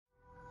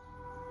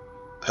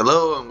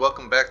Hello and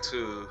welcome back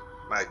to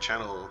my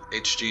channel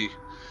HG.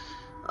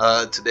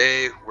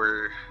 Today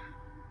we're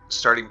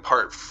starting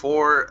part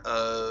 4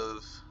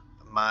 of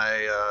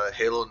my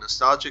Halo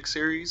Nostalgic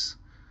series.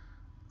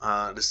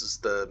 This is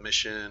the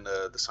mission,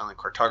 the Silent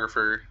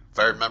Cartographer. If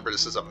I remember,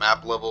 this is a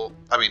map level.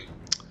 I mean,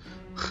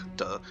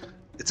 duh.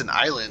 It's an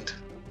island.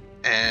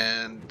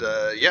 And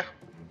yeah,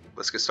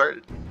 let's get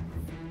started.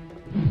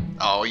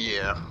 Oh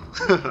yeah.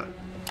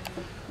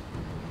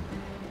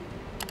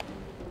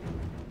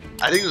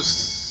 I think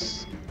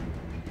this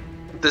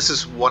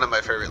is one of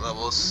my favorite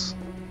levels.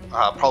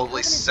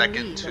 Probably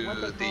second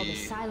to the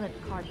Silent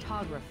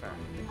Cartographer.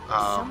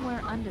 Um, Somewhere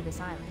under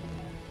this island,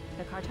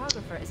 the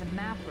Cartographer is a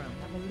map room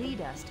that will lead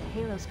us to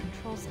Halo's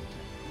control center.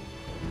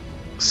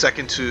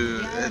 second to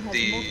The island has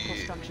the. multiple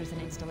structures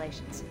and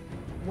installations.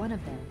 One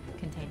of them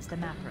contains the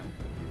map room.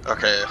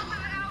 Okay.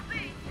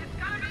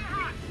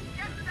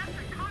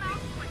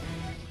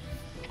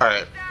 All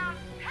right.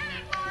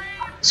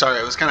 Sorry,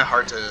 it was kind of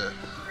hard to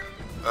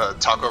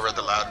talk over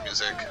the loud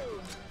music.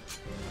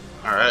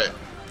 All right.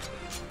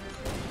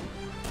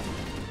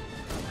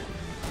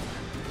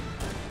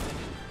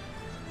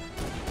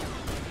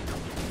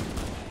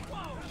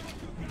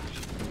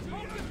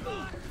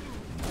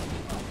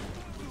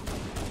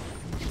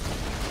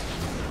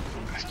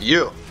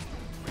 You.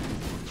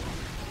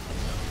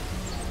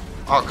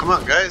 Oh, come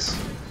on, guys.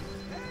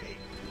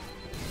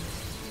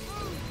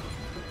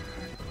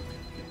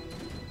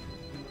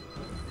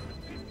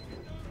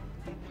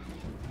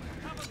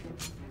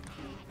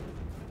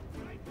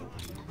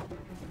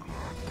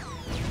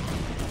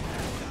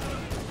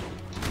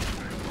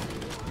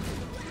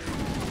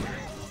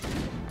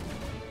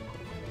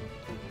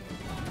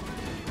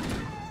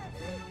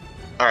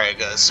 All right,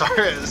 guys.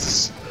 Sorry,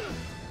 this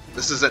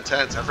is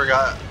intense. I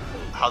forgot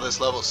how this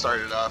level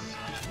started off.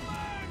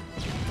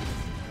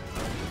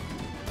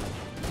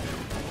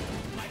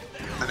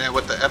 And then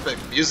with the epic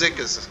music,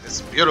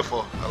 it's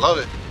beautiful. I love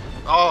it.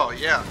 Oh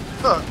yeah.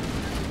 Huh.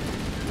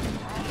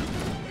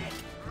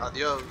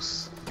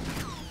 Adios.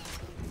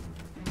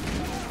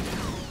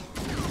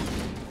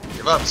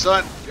 Give up,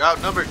 son. You're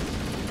outnumbered.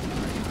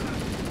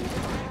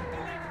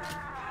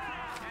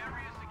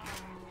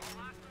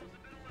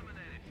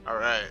 All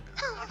right.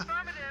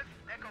 Affirmative.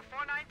 Echo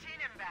 419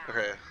 inbound.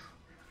 Okay.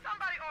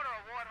 Somebody order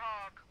a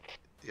warthog.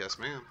 Yes,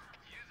 ma'am.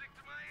 Music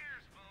to my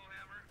ears,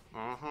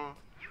 Splayhammer. Mm-hmm.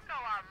 You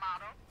know our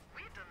motto.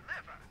 We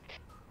deliver.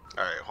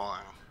 All right, hold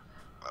on.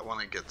 I want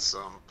to get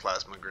some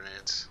plasma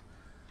grenades.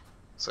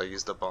 So I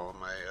used up all of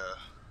my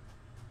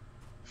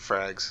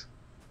frags.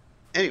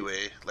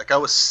 Anyway, like I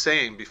was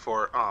saying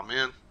before, oh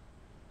man.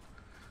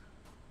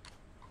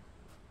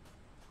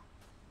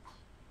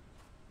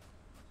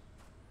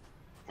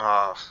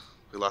 Ah,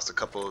 we lost a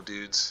couple of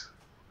dudes.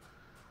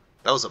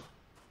 That was a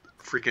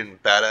freaking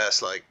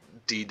badass like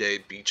D-Day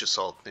beach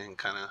assault thing,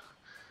 kind of.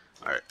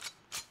 All right.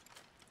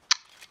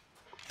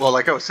 Well,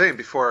 like I was saying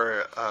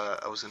before,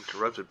 I was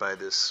interrupted by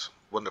this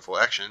wonderful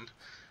action.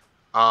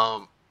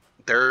 Um,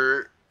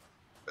 there.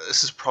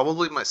 This is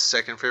probably my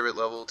second favorite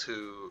level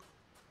to.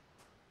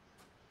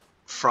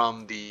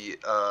 From the.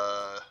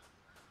 I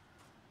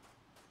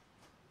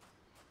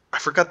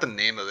forgot the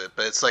name of it,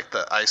 but it's like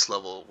the ice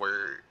level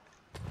where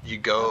you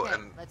go Okay,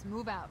 and let's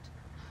move out.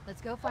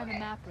 Let's go find a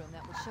map room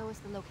that will show us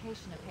the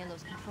location of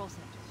Halo's control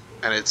center.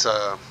 and it's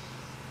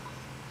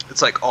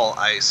like all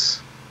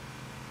ice.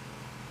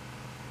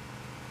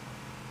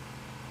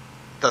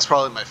 That's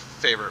probably my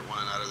favorite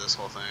one out of this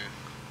whole thing.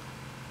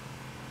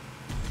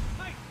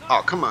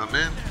 Oh, come on,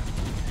 man.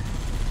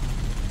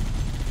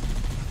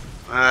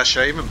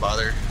 Should I even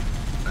bother?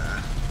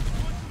 Nah.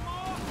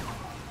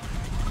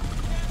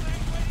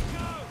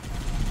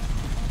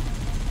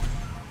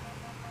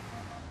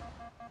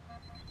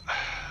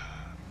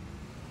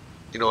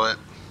 You know what?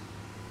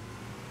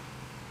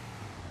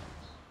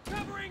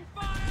 Covering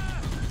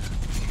fire!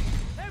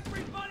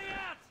 Everybody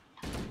out!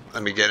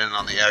 Let me get in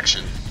on the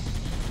action.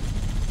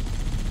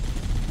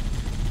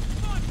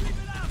 Come on, keep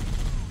it up!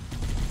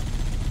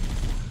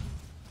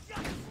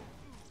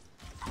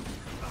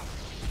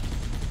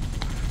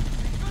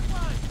 Good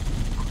one!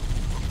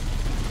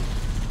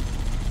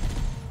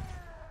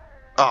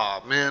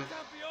 Oh man.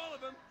 Can't be all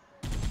of them.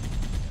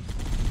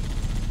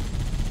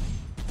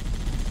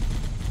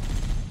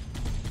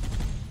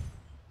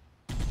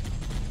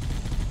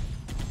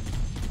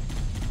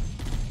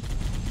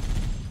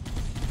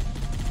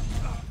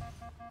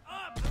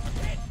 Up!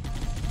 Hit!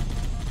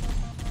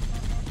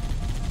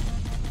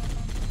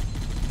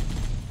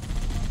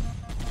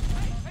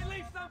 Hey,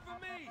 leave some for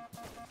me!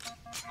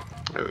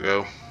 There we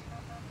go.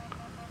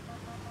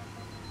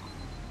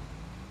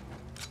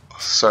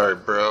 Sorry,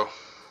 bro.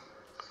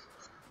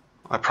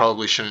 I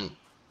probably shouldn't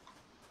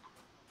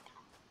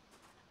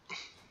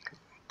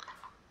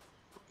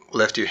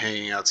left you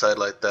hanging outside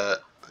like that.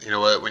 You know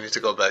what? We need to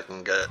go back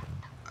and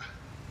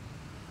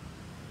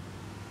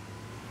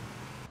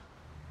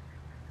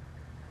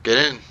get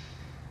in.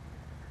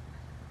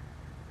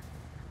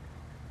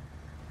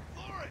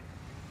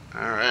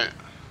 All right.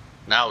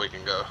 Now we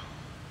can go.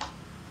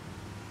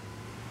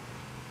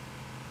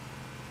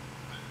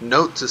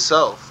 Note to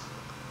self: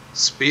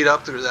 speed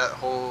up through that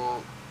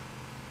whole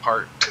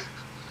part.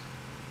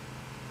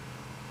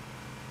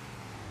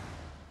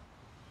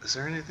 Is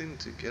there anything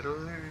to get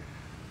over there?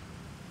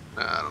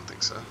 Nah, I don't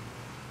think so.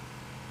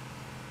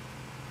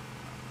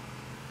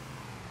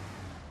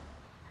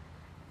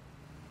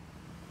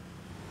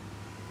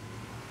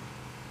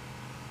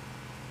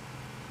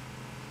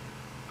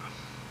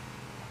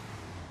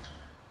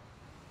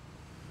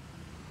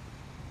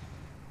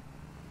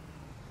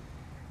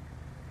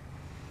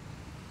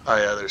 Oh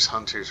yeah, there's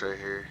hunters right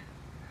here.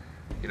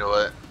 You know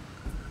what?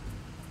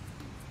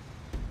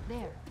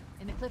 There,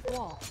 in the cliff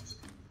wall.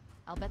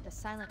 I'll bet the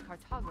silent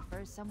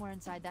cartographer is somewhere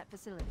inside that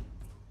facility.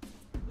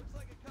 Looks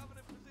like a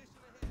Covenant position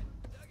ahead.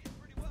 Dug in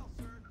pretty well,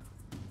 sir.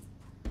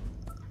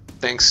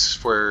 Thanks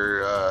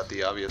for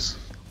the obvious.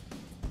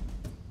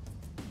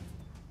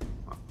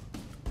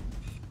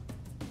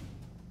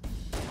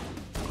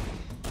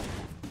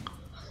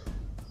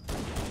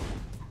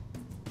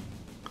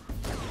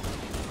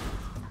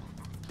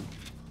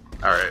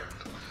 Alright.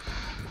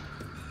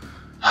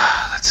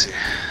 Let's see.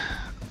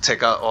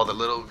 Take out all the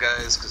little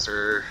guys because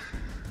they're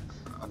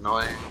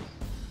annoying.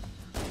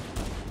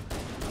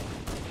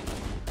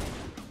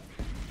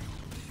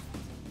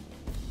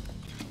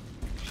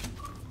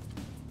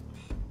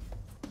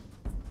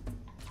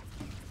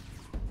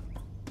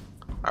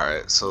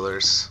 Alright, so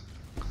there's...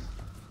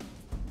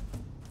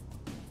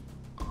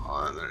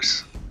 Oh, and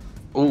there's...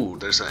 Ooh,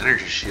 there's an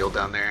energy shield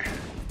down there.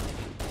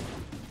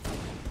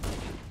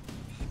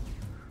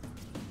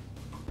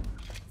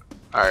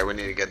 Alright, we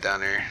need to get down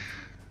there.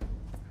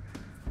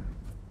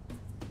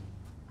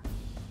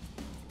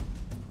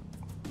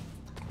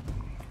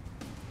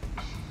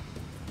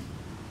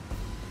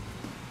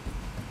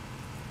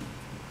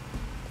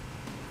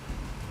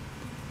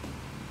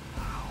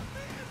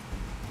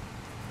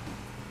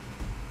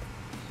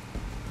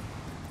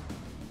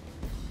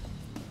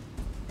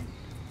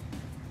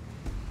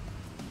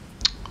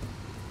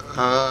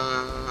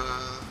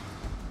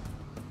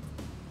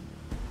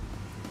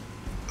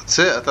 That's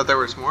it. I thought there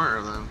was more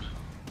of them.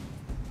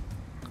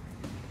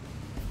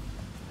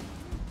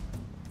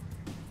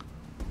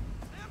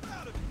 Snap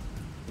out of it.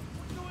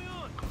 What's going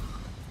on?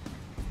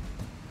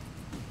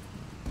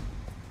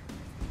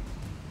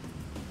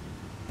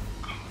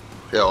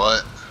 You know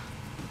what?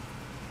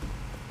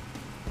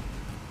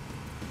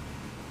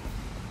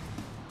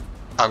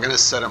 I'm gonna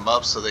set them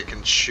up so they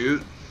can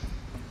shoot.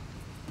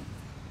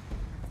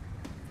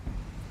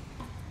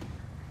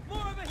 More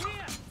over here.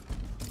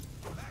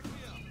 Back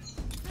me up.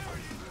 There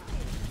it is.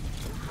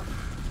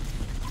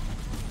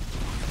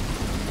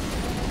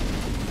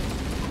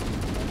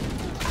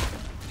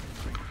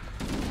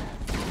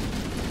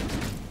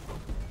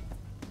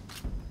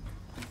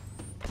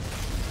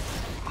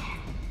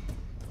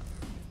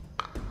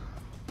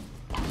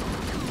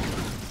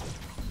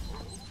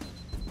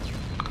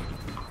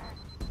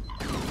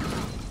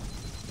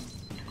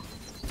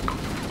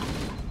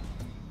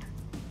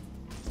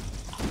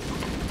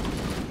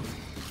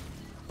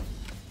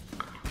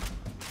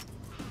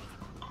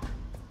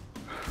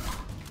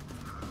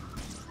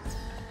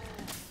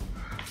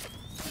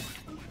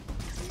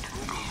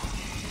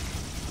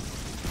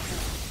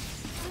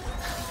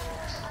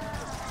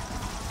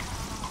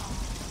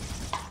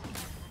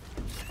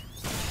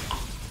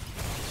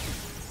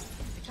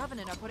 The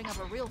Covenant are putting up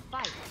a real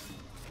fight.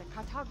 The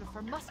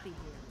cartographer must be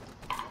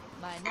here.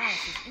 My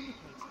analysis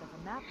indicates that the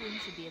map room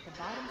should be at the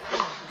bottom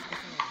floor of this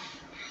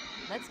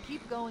facility. Let's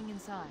keep going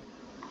inside.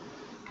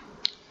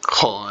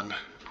 Hold on.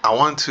 I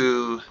want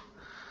to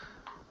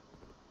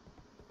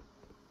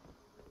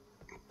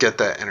get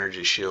that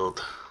energy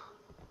shield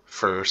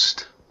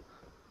first.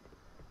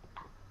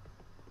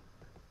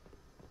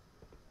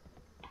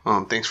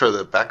 Thanks for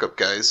the backup,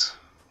 guys.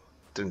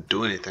 Didn't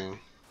do anything.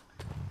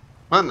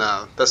 Well,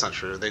 no, that's not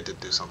true. They did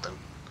do something.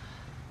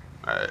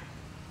 Alright.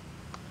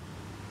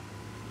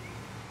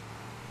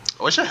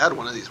 I wish I had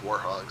one of these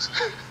warhogs.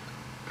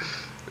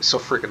 It's so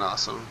freaking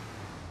awesome.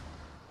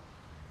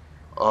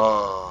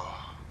 Oh.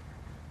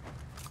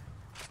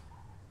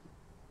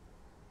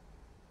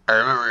 I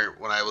remember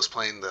when I was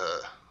playing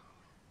the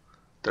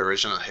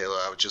original Halo,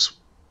 I would just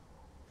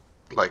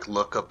like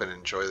look up and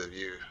enjoy the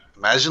view.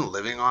 Imagine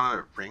living on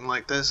a ring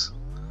like this.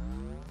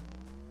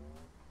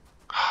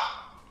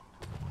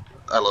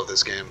 I love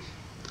this game.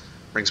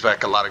 Brings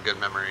back a lot of good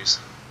memories.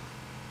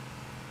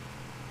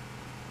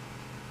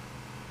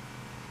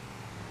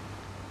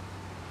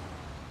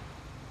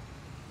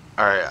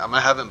 Alright, I'm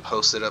gonna have him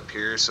post it up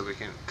here so we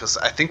can, because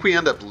I think we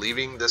end up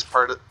leaving this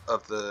part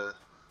of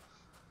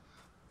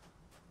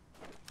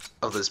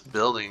this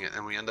building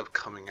and we end up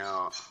coming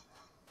out.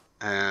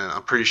 And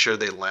I'm pretty sure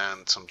they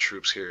land some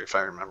troops here if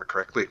I remember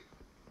correctly.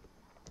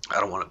 I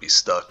don't want to be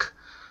stuck.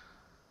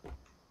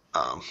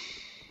 I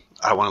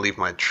don't want to leave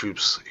my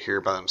troops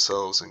here by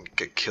themselves and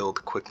get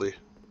killed quickly.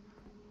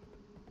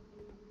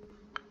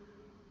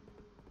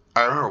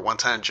 I remember one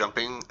time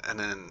jumping and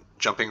then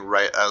jumping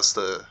right as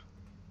the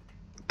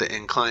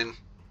incline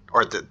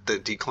or the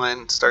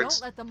decline starts.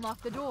 Don't let them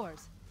lock the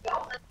doors.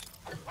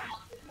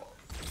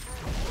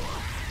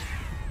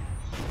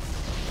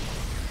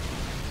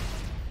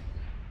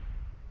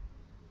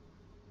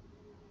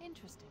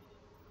 Interesting.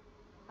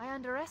 I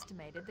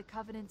underestimated the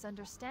Covenant's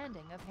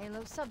understanding of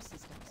Halo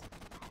subsystems.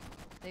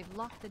 They've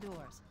locked the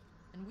doors,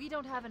 and we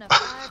don't have enough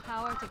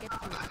firepower to get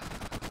through.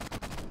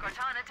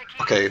 Cortana to Key.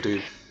 Okay,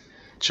 dude.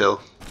 Chill.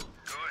 Go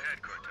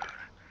ahead,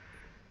 Cortana.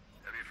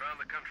 Have you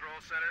found the control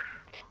center?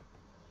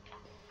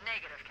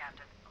 Negative,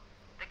 Captain.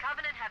 The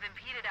Covenant have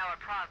impeded our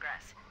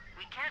progress.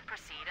 We can't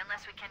proceed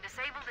unless we can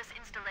disable this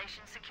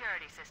installation's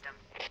security system.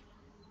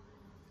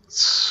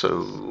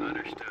 So,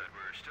 Understood.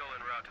 We're still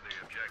en route to the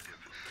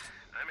objective.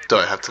 do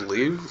I have to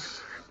leave?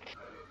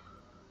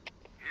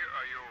 Here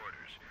are your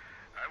orders.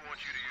 I want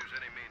you to use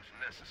any means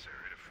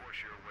necessary to force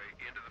your way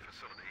into the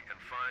facility and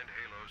find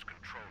Halo's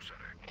control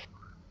center.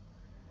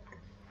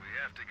 We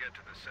have to get to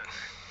the center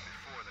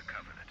before the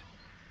Covenant.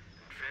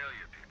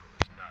 Failure, people,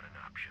 is not an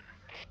option.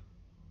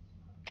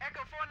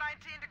 Echo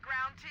 419 to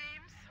ground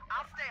teams.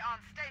 I'll stay on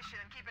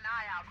station and keep an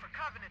eye out for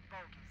Covenant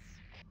bogies.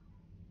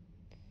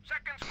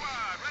 Second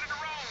squad, ready to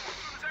roll as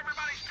soon as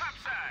everybody's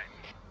topside.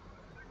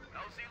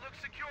 LZ looks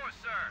secure,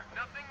 sir.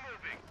 Nothing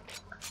moving.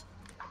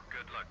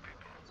 Good luck,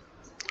 people.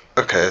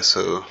 Okay,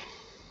 so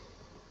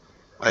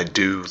I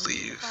do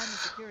leave. Find the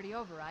security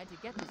override to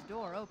get this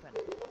door open.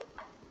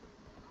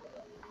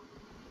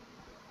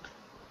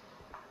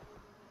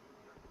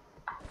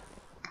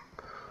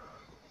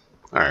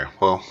 Alright,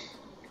 well,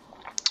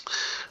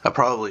 I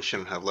probably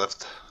shouldn't have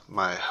left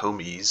my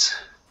homies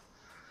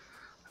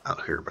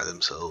out here by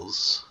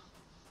themselves.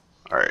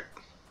 Alright.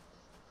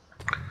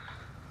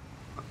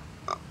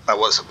 I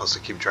was supposed to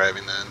keep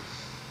driving then.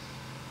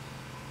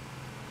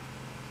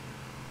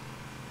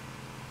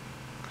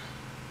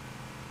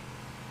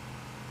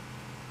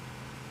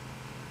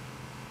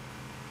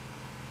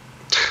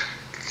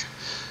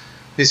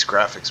 These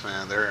graphics,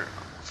 man, they're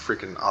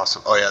freaking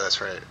awesome. Oh yeah, that's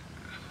right.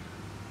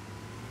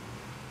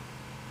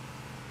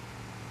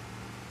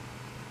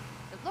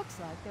 It looks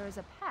like there is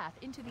a path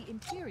into the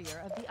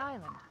interior of the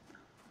island.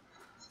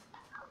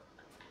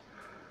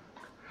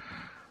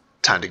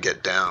 Time to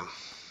get down.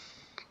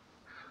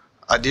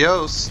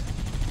 Adios.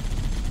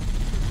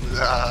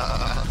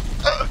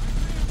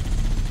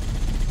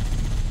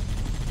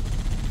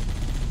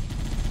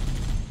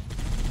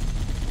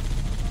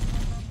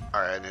 Alright,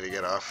 I need to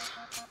get off.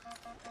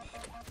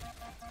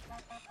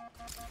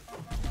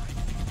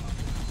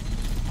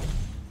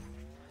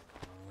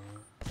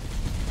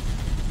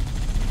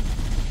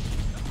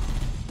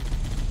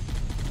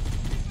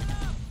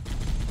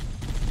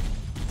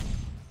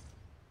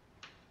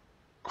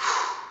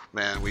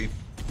 Man, we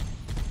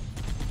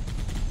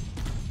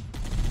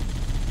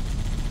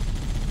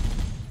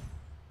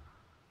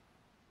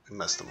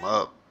messed them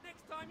up.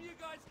 Next time you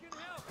guys can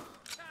help.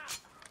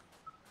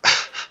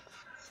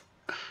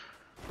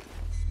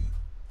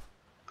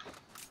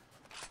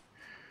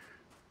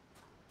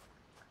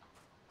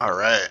 All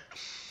right.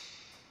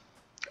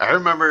 I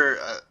remember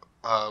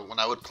when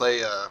I would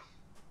play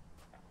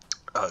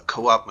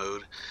co-op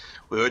mode,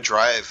 we would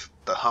drive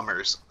the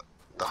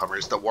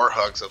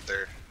Warhogs up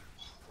there.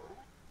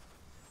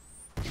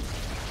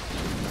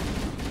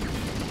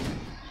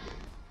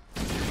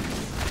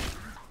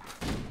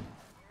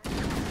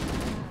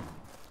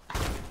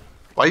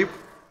 Why you?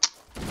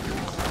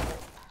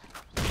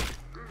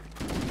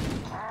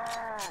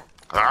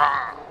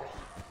 Ah.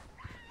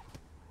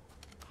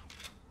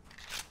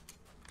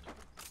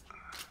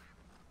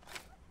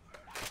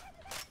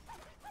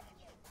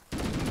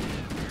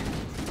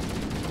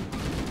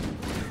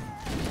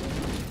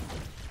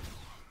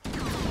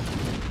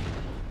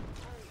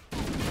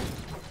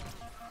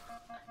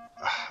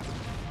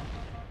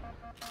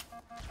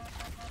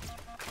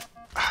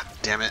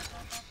 Damn it.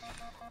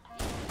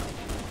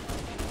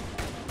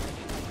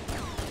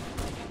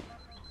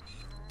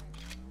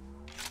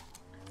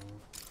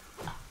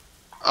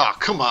 Oh,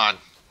 come on.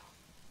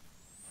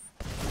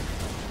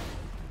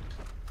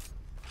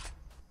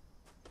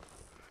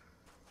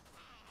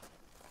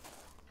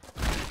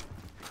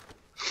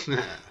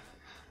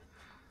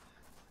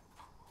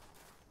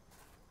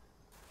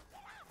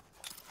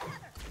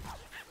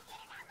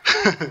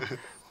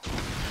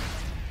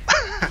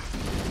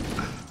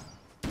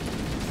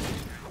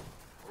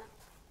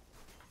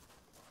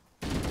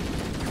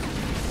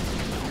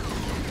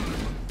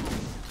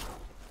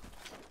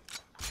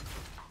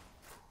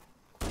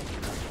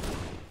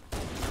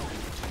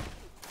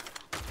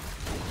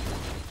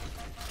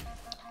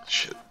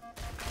 Shit.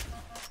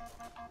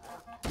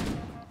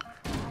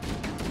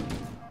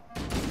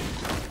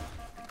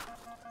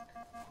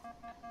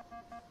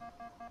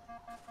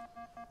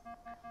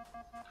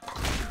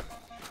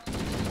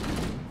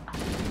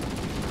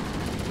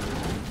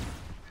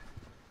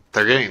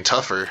 They're getting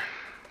tougher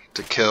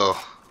to kill.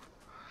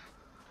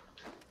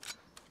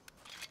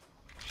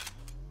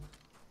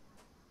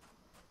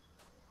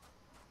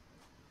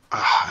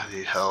 Ah, I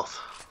need health.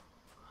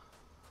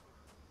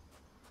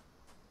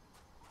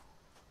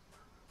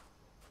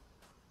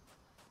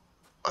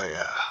 Oh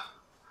yeah.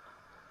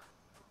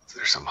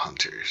 There's some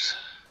hunters.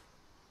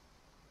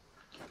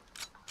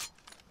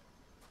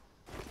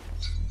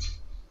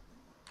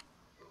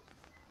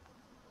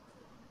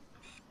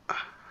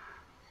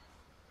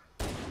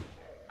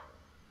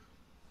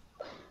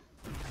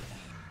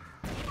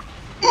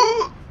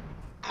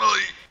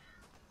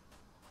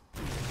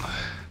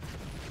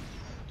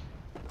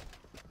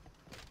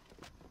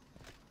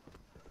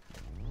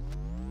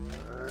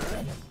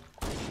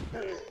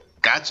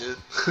 Gotcha.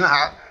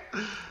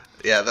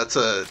 Yeah, that's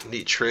a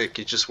neat trick.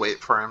 You just wait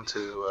for him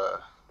to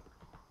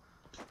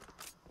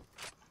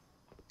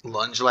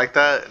lunge like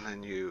that, and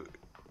then you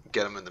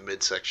get him in the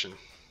midsection,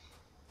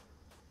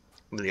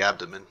 in the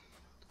abdomen.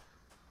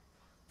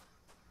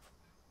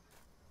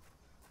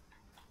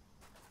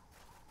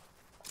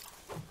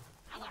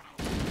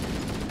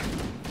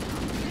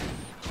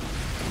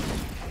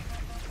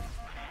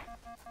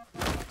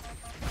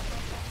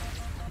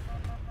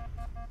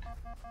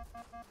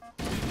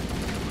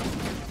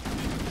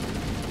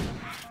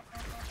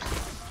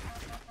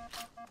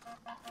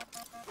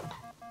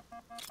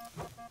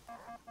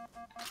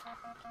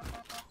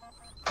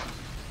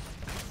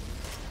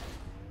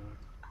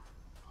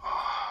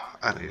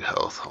 I need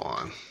health. Hold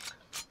on.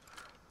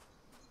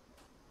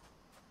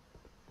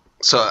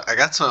 So I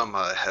got some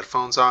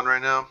headphones on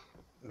right now.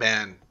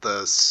 Man,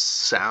 the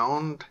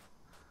sounds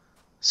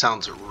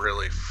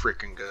really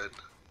freaking good.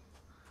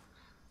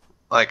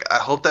 Like, I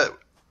hope that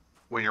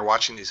when you're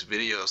watching these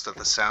videos that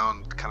the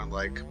sound kind of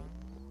like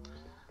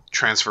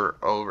transfer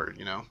over,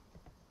 you know?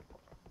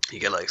 You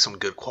get like some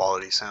good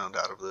quality sound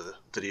out of the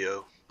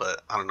video,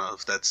 but I don't know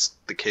if that's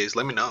the case.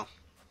 Let me know.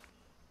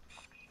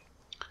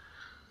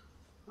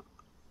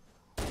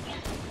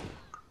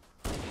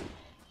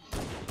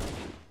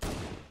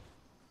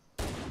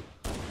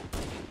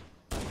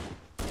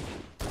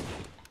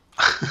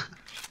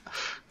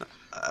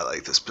 I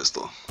like this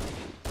pistol.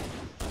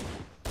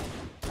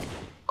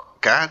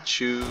 Got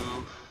you.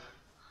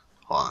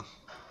 Hold on.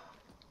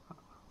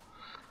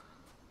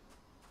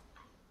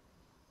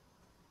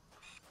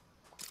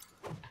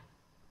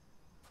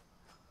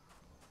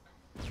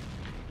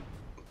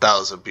 That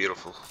was a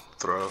beautiful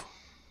throw.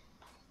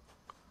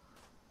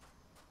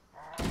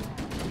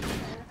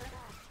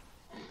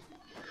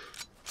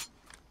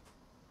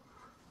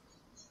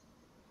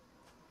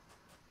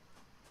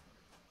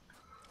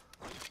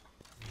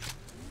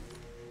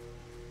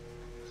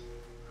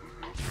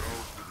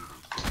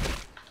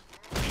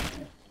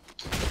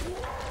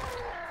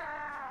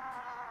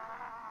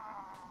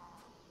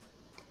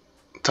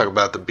 Talk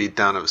about the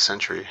beatdown of a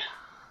century.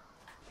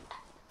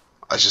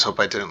 I just hope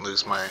I didn't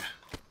lose my...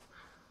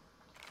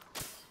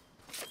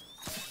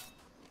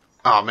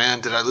 Oh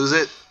man, did I lose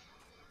it?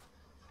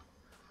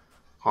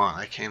 Hold on,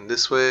 I came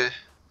this way.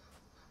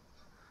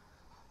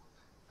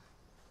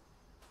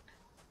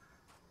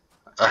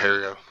 Oh, here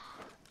we go.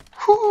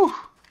 Whew!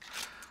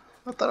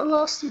 I thought I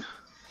lost you.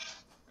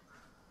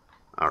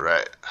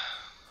 Alright.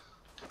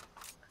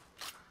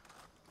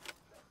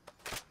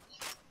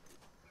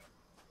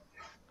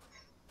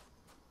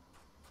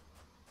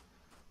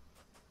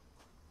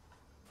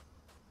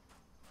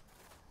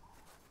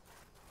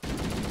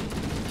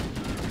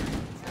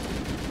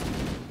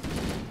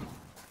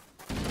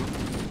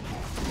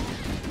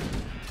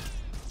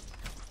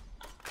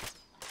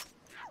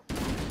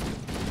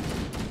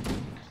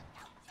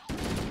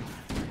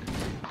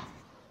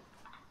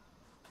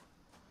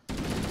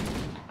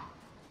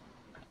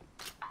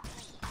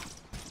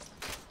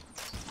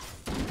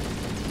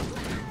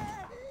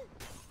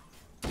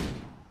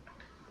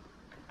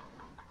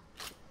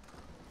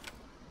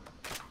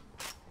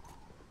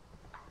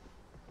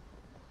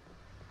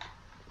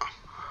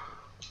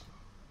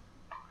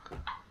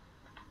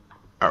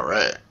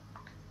 Alright.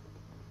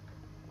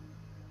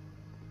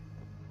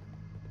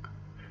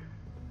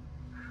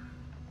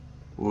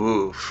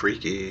 Ooh,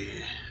 freaky.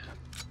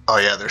 Oh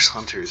yeah, there's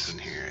hunters in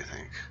here, I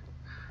think.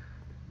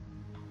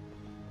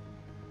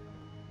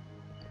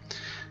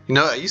 You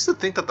know, I used to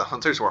think that the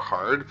hunters were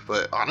hard,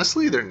 but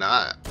honestly, they're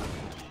not.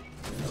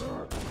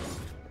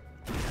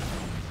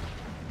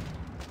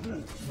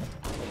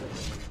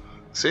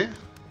 See?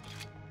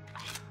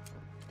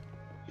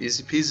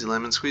 Easy peasy,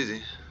 lemon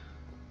squeezy.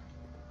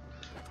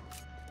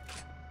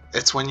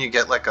 It's when you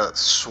get like a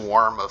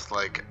swarm of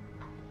like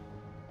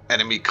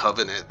enemy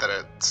covenant that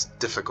it's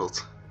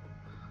difficult.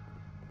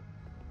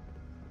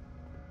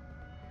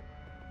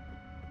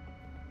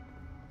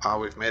 Ah,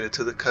 we've made it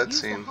to the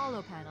cutscene. Use the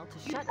hollow panel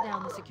to shut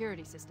down the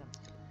security system.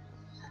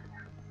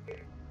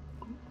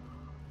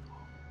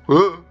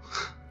 Whoa.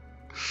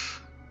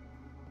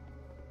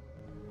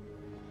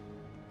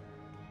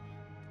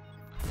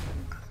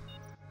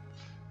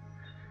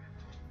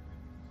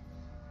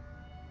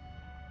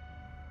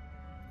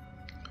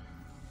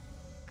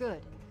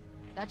 Good.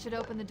 That should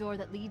open the door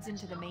that leads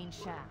into the main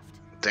shaft.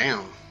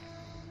 Damn.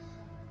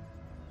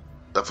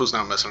 That fool's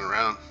not messing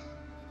around.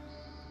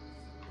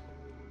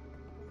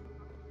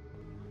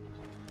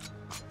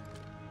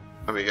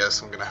 Let me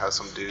guess, I'm gonna have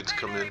some dudes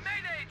come in. Mayday!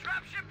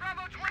 Dropship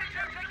Bravo 22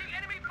 taking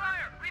enemy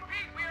fire!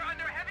 Repeat, we are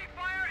under heavy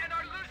fire and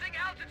are losing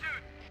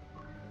altitude!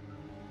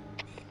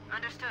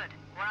 Understood.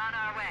 We're on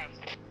our way.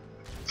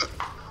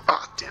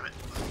 Ah, damn it.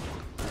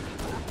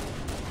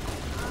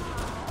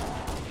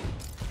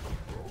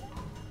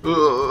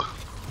 Ugh.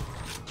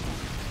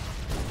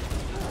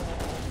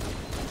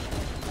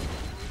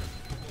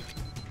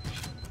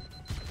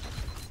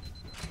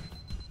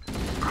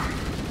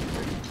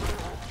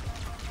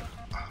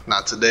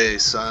 Not today,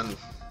 son.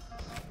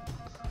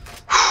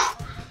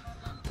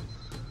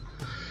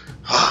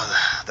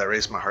 Oh, that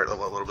raised my heart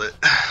level a little bit.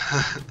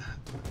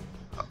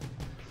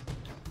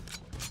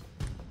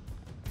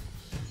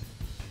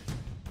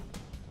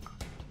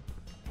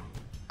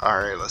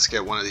 Alright, let's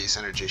get one of these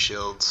energy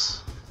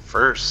shields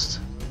first.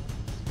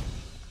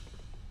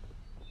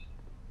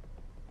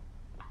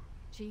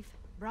 Chief,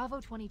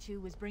 Bravo 22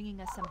 was bringing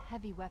us some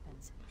heavy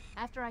weapons.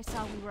 After I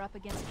saw we were up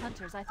against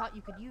hunters, I thought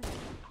you could use them.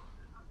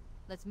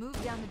 Let's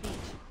move down the beach.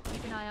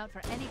 Keep an eye out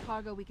for any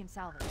cargo we can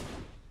salvage.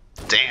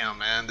 Damn,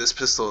 man, this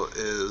pistol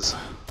is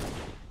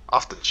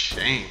off the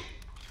chain.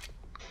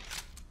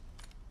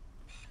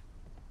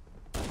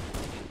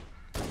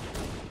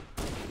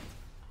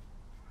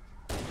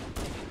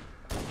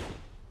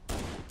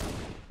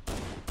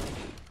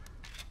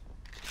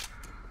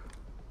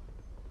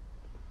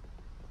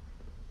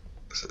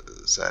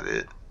 Is that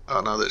it?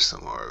 Oh no, there's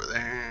some more over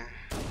there.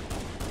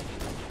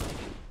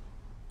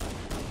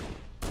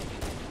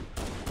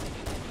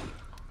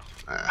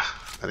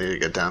 I need to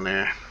get down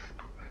there.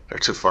 They're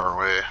too far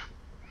away.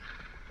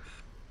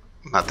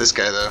 Not this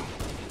guy though.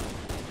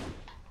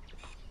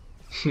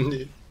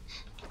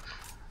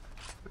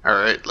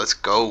 Alright, let's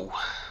go.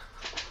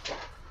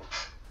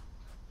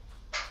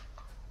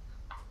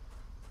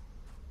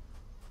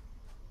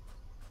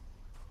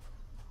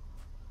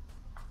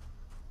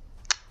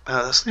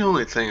 That's the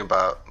only thing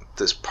about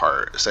this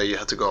part, is that you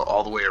have to go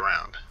all the way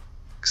around.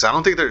 Because I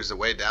don't think there's a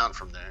way down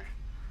from there.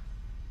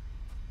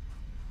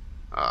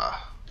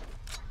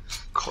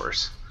 Of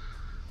course.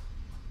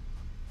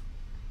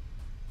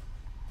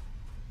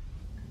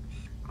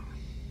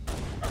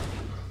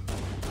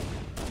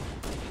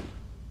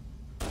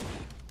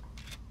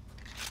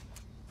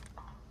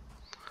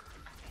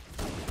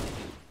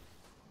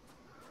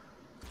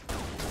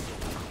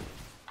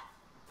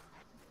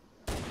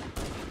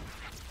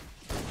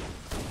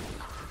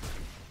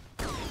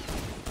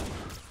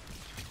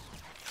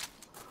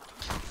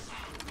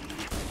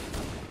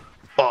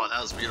 Oh,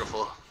 that was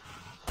beautiful.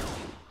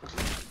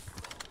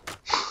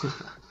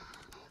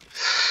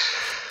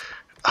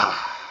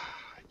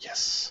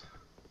 Yes.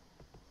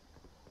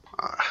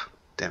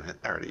 Damn it,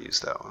 I already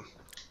used that one.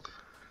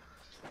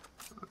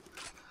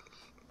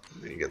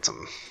 Let me get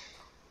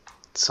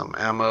some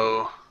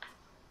ammo.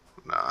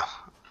 Nah.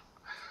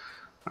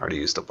 I already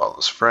used up all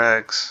those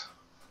frags.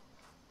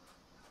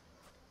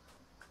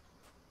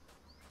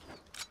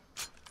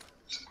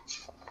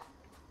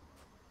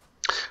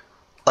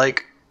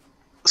 Like,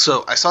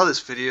 so I saw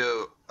this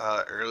video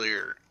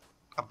earlier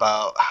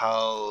about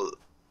how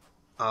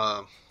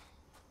I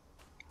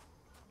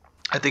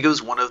think it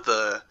was one of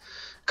the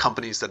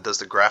companies that does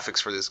the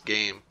graphics for this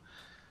game,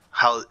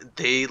 how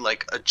they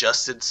like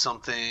adjusted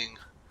something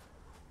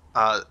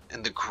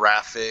in the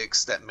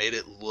graphics that made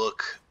it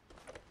look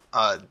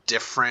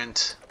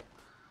different.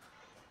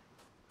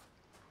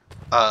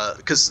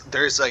 Because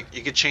there's like,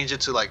 you could change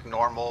it to like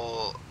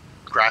normal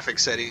graphic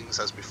settings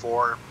as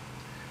before,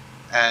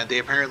 and they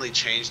apparently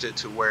changed it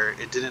to where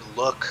it didn't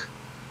look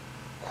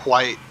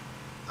quite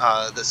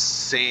the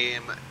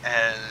same,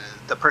 and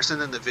the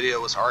person in the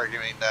video was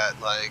arguing that,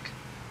 like,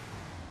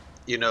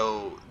 you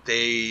know,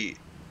 they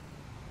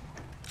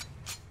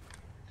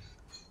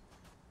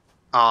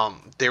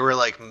were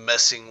like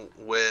messing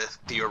with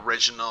the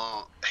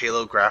original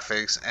Halo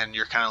graphics, and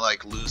you're kind of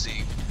like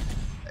losing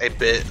a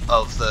bit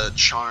of the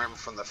charm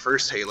from the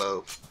first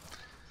Halo.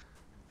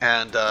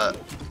 And oh,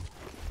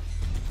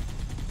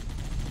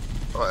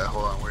 wait,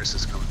 hold on, where's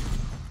this coming from?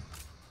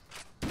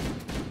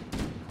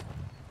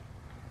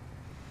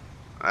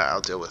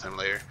 I'll deal with him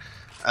later.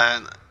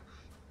 And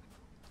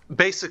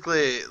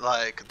basically,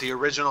 like, the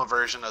original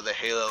version of the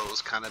Halo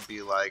was kind of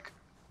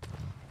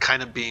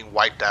being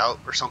wiped out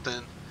or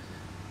something.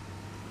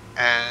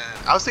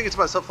 And I was thinking to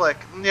myself, like,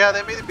 yeah,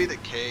 that may be the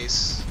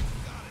case,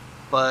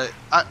 but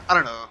I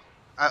don't know.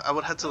 I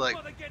would have to, like,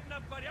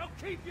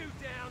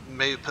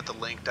 maybe put the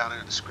link down in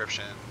the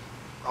description.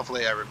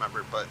 Hopefully I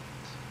remember, but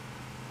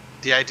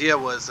the idea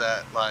was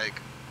that, like,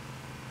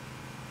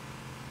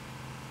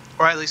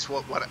 or at least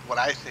what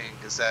I think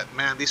is that,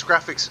 man, these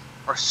graphics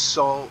are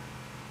so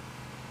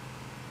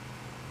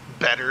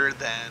better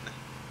than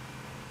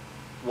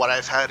what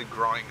I've had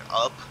growing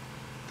up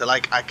that,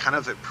 like, I kind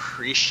of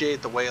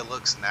appreciate the way it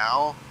looks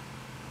now,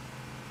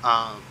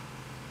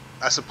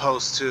 as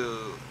opposed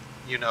to,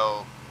 you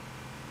know,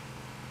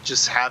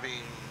 just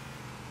having,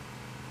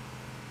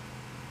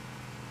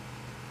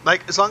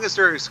 like, as long as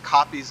there's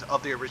copies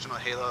of the original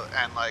Halo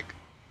and, like,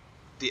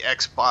 the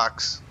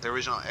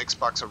original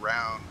Xbox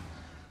around,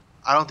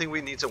 I don't think we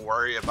need to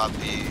worry about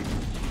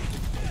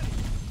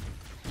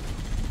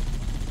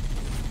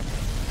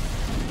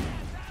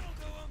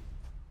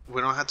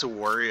we don't have to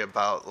worry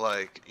about,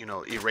 like, you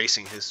know,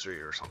 erasing history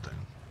or something.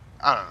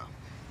 I don't know.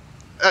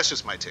 That's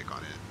just my take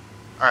on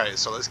it. All right,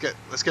 so let's get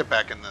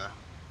back in the.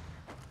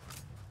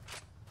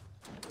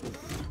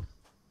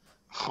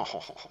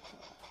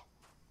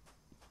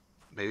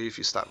 Maybe if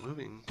you stop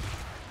moving.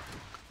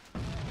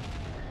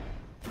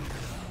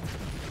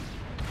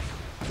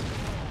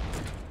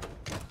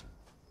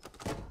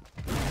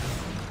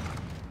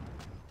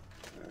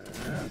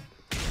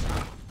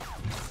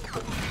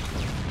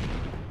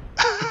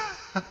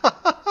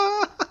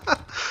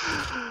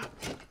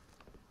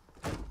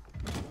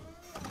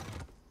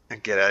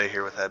 get out of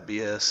here with that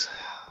BS.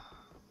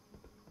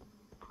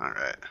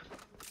 Alright.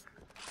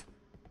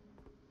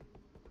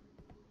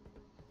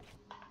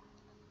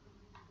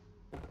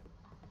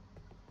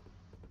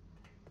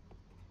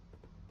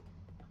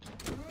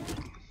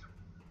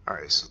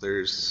 Alright, so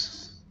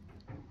there's...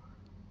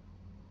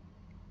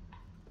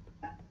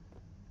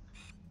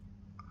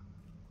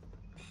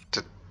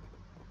 Did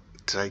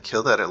I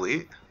kill that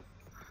elite?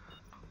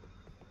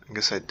 I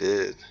guess I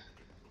did.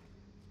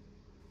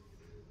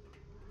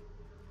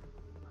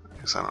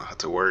 I guess I don't have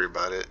to worry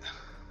about it.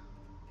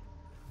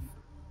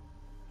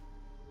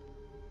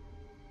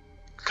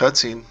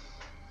 Cutscene.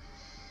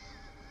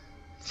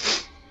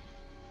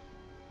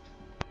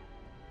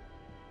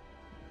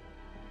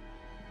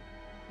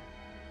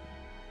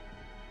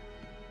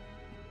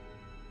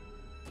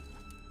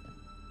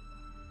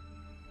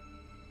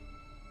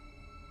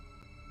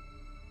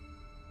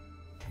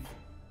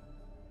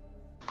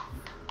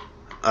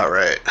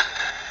 Alright.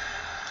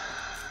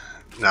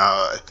 Now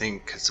I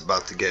think it's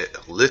about to get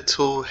a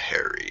little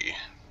hairy.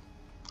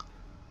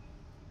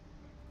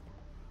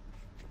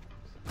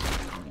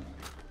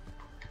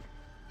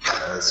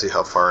 Let's see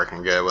how far I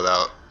can get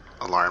without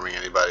alarming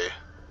anybody.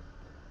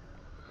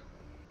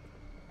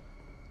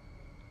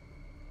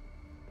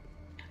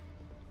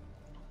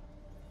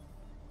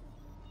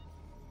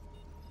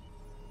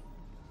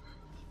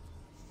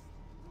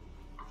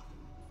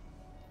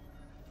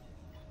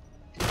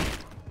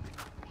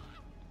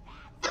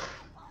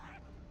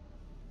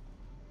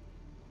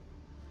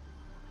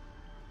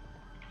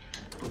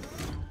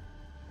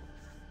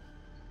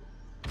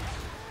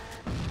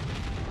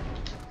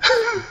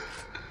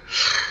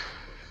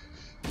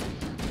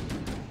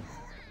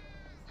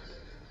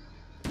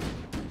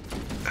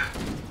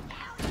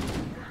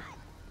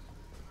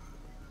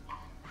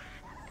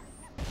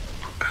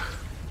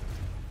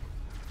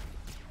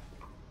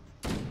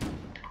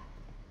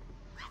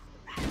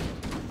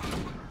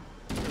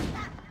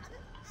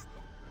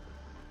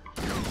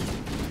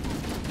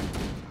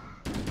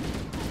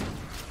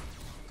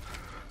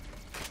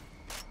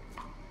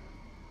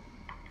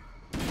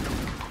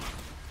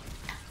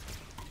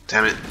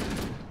 Damn it.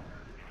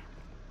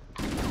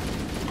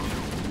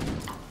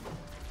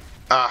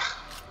 Ah.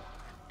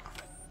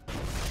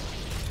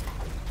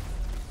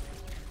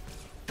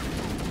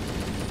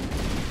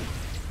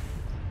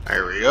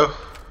 There we go.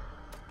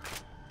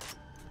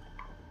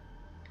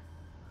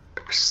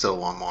 There's still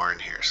one more in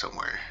here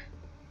somewhere.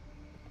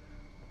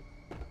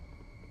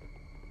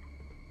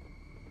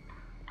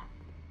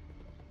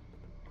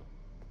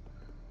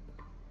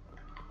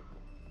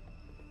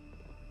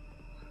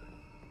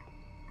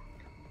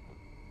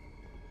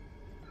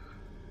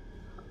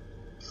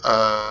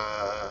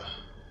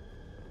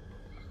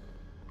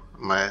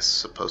 Am I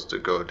supposed to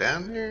go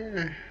down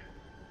there?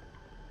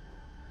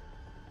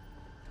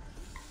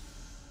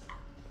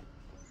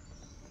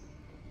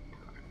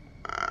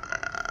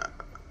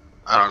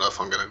 I don't know if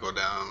I'm gonna go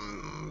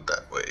down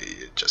that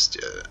way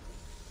just yet.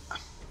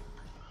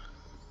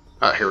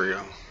 Ah, here we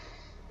go.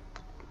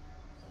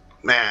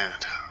 Man,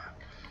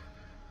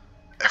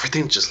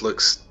 everything just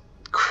looks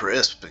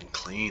crisp and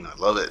clean. I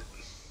love it.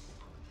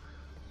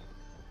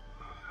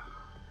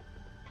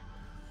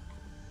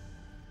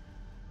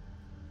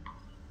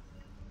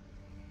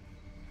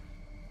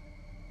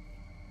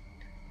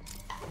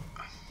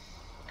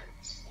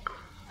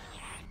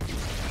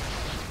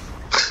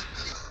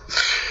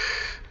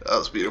 That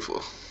was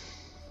beautiful.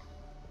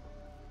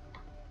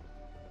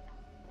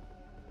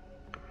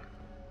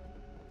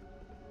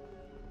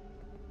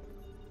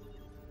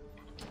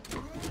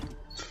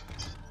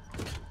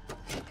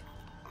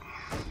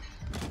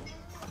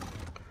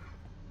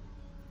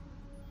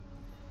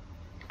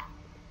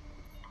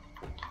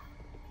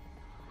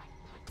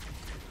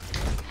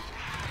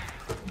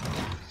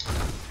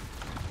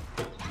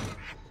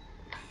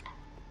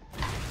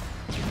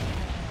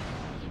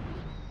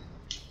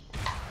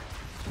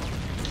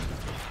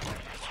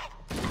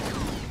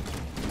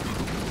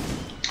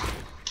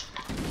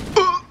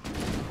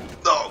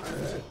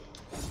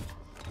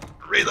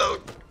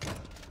 Reload.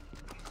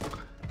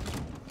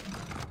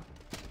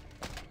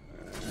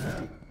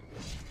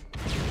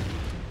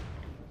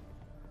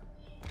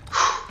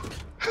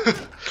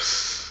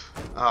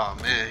 Oh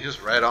man, he was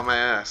right on my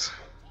ass.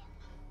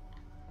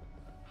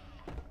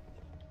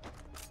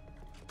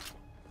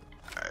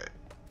 Alright,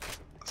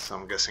 so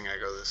I'm guessing I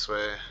go this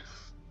way.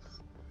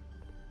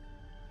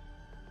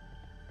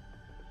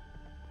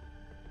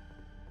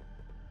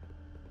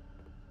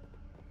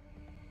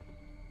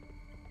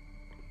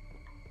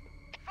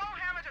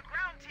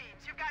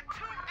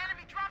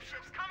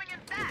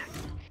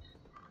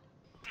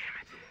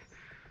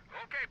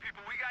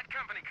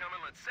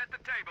 Set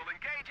the table.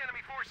 Engage enemy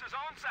forces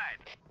on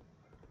site.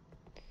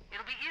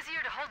 It'll be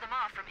easier to hold them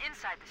off from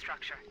inside the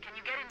structure. Can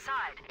you get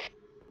inside?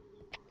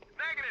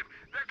 Negative.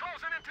 They're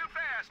closing in too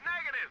fast.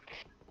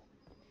 Negative.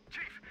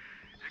 Chief,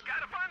 you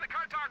gotta find the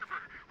cartographer.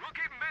 We'll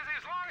keep him busy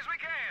as long as we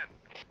can.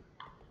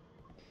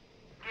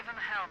 Give him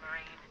hell,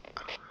 Marine.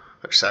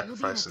 They're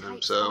sacrificing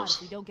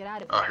themselves. We don't get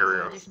out of Oh, here we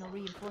go. Additional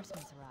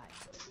reinforcements arrive.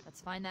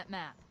 Let's find that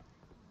map.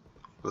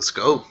 Let's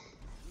go.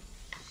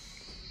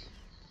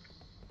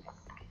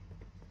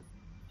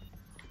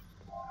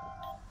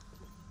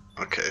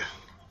 Okay.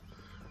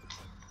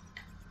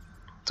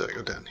 Do I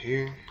go down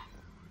here?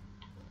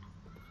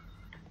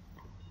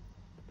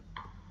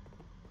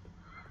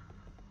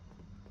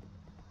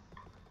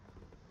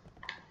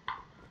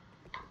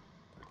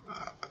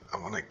 I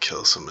want to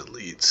kill some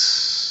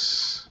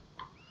elites.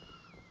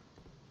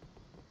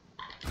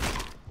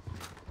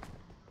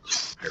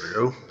 There we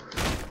go.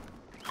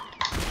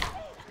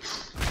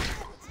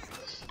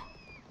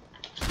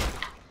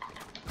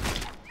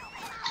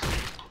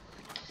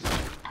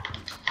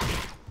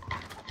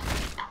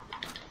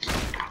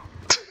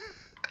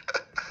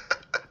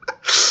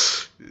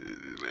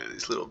 Man,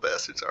 these little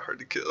bastards are hard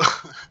to kill.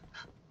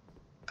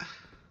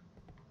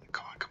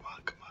 Come on, come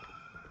on, come on.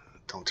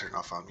 Don't turn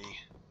off on me.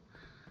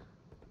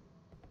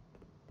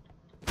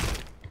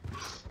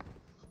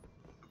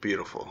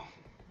 Beautiful.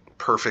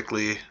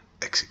 Perfectly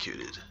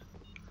executed.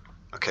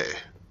 Okay.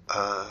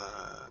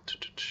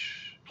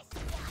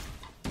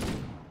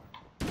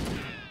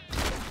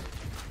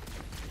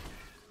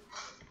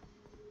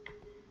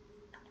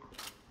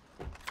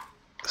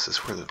 This is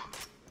where the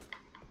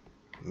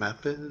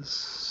map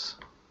is.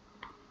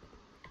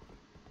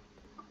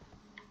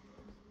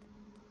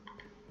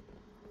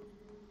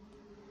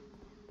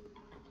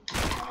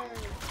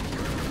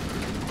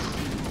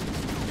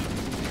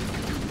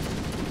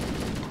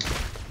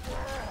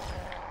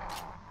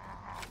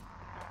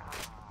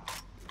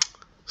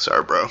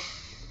 Sorry, bro.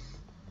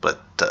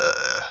 But,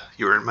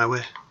 you were in my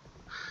way.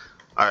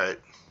 Alright.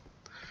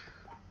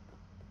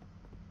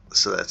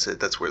 So that's it.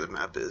 That's where the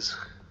map is.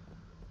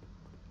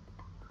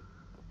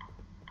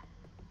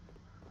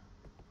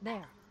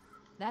 There.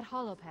 That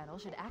hollow panel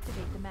should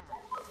activate the map.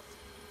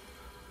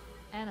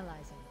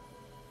 Analyzing.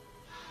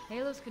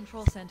 Halo's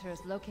control center is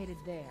located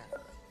there.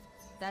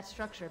 That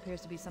structure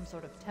appears to be some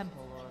sort of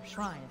temple or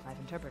shrine, if I've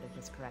interpreted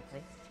this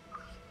correctly.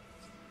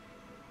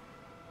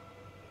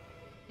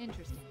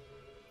 Interesting.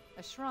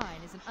 A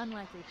shrine is an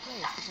unlikely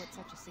place to put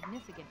such a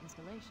significant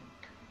installation.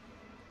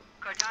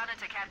 Cortana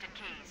to Captain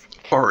Keys.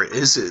 Or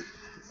is it?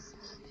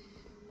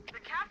 The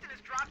captain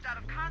has dropped out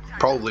of contact.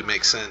 Probably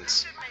makes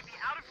sense. The ship may be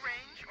out of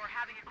range or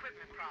having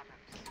equipment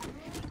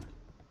problems.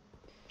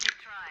 Keep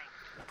trying.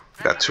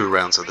 Got 2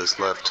 rounds of this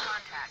left.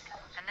 Contact,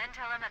 and then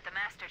tell him that the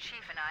Master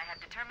Chief and I have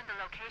determined the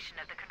location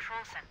of the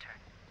control center.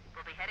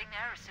 We'll be heading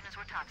there as soon as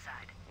we're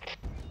topside.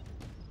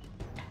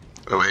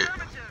 Oh wait.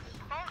 Affirmative.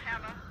 Full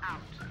hammer out.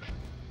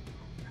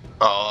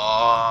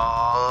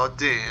 Oh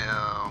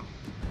damn.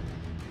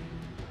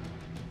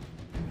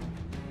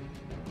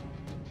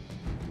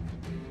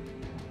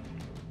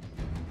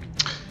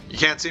 You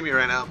can't see me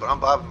right now, but I'm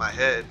bobbing my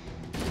head.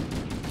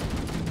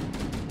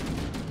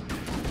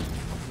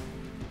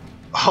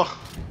 Oh.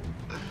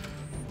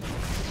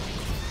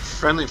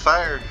 Friendly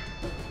fire.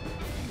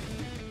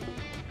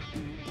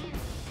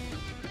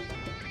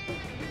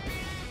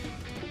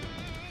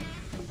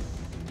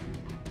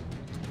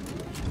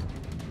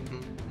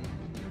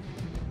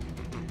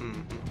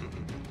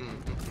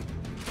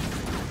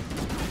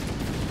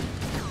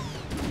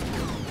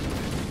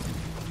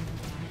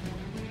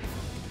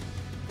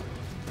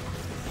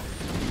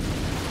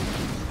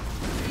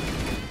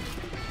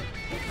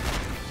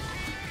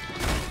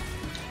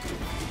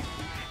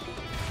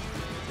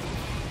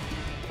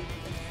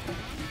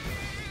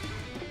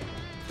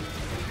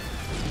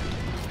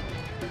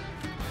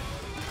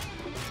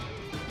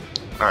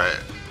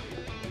 Alright.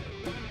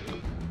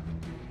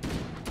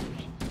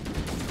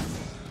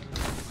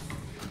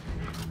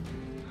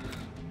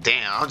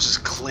 Damn, I'm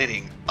just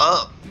cleaning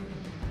up.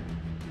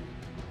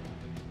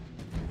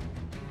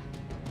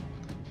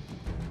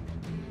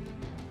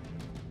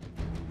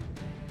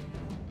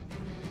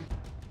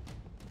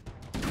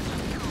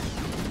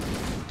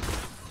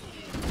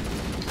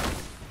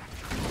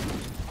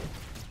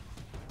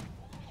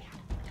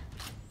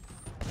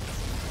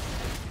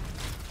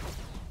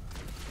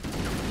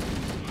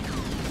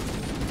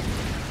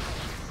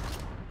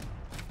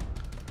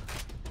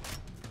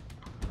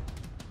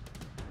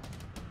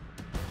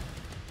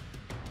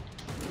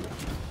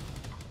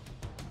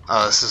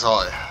 This is all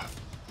I have.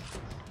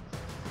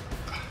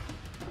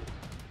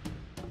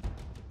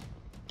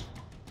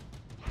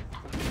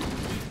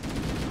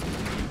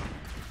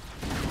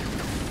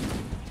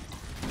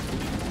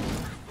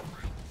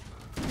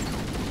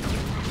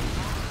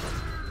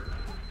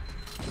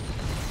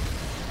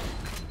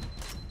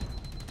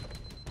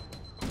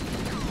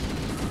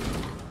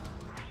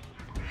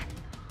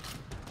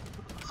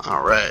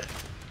 All right.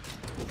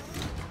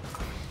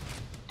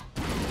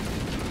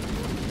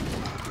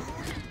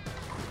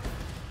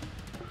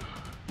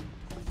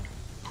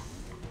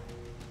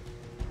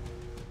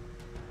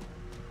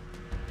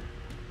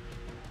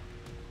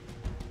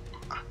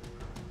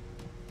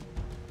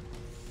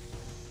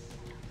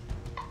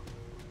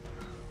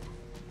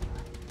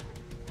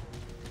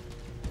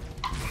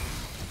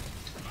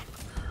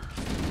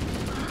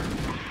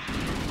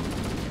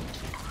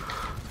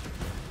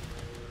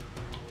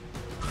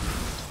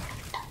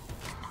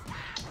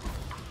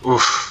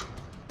 Oof.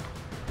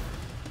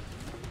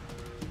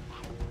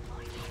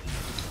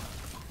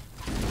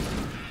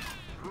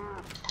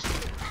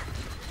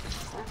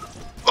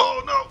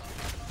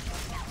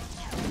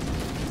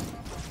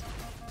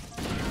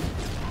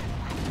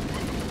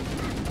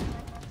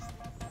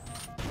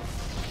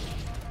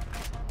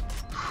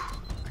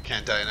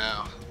 can't die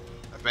now.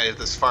 I've made it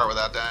this far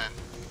without dying.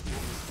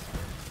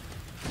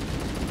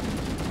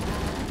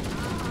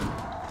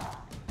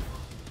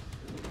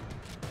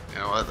 You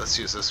know what? Let's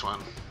use this one.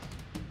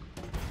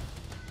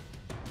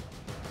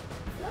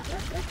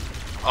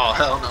 Oh,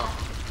 hell no.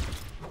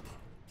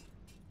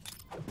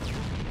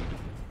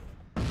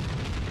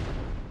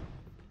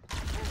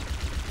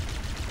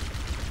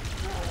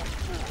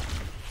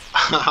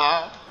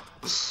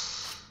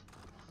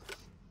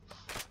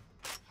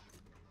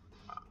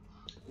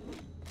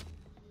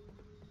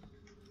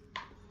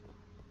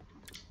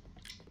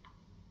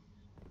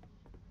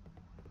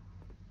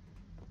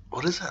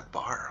 What is that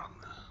bar on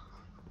the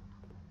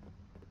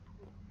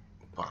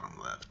bottom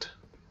left?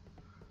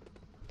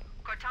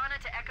 Cortana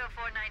to Echo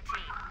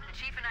 419. The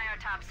Chief and I are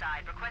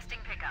topside, requesting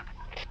pickup.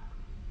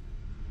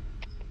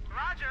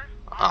 Roger.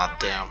 Ah,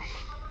 damn.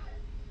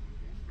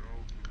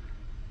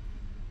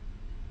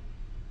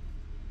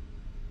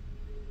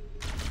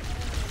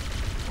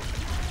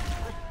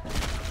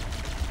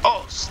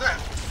 Oh, snap!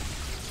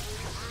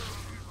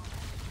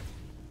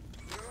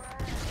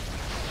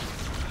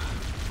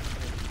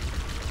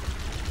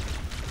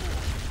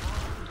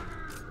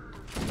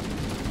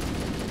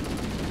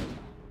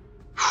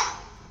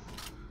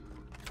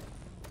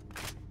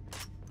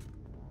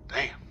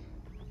 Damn.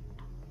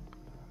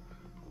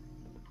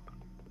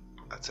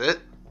 That's it?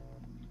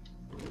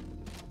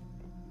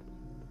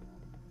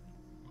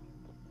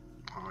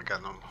 Oh, I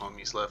got no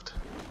homies left.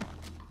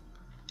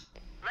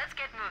 Let's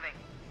get moving.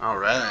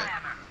 Alright.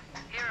 Hammer.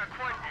 Here are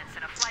coordinates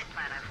and a flight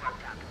plan I've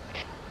worked up.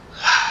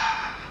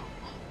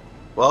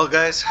 Well,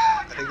 guys,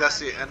 I think that's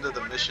the end of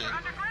the mission.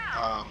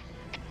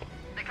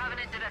 The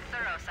Covenant did a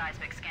thorough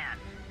seismic scan,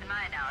 and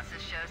my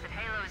analysis shows that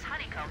Halo is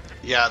honeycombed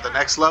with... Yeah, the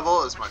next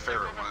level is my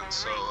favorite one,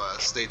 so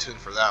stay tuned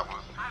for that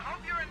one. I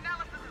hope your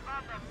analysis is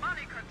on the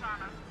money,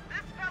 Cortana.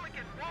 This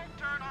Pelican won't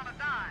turn on a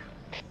dime.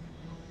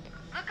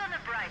 Look on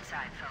the bright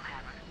side,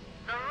 Philhammer.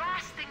 The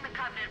last thing the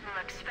Covenant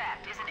will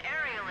expect is an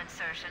aerial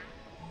insertion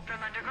from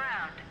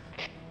underground.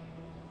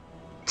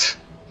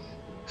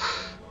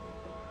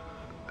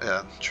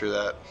 Yeah, true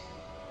that.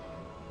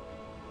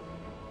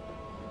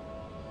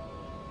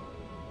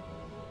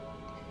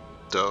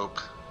 Dope.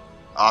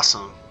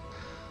 Awesome.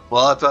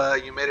 Well,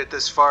 if you made it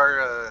this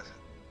far,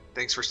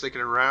 thanks for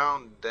sticking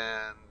around,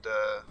 and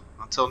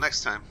until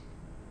next time.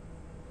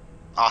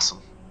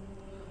 Awesome.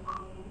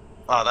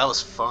 Oh, that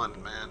was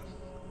fun, man.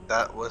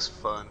 That was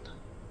fun.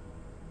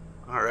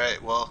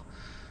 Alright, well,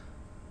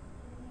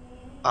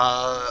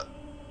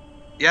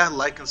 yeah,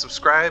 like and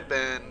subscribe,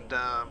 and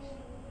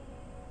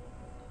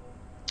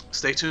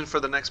stay tuned for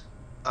the next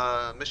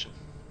mission.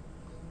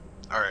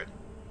 Alright.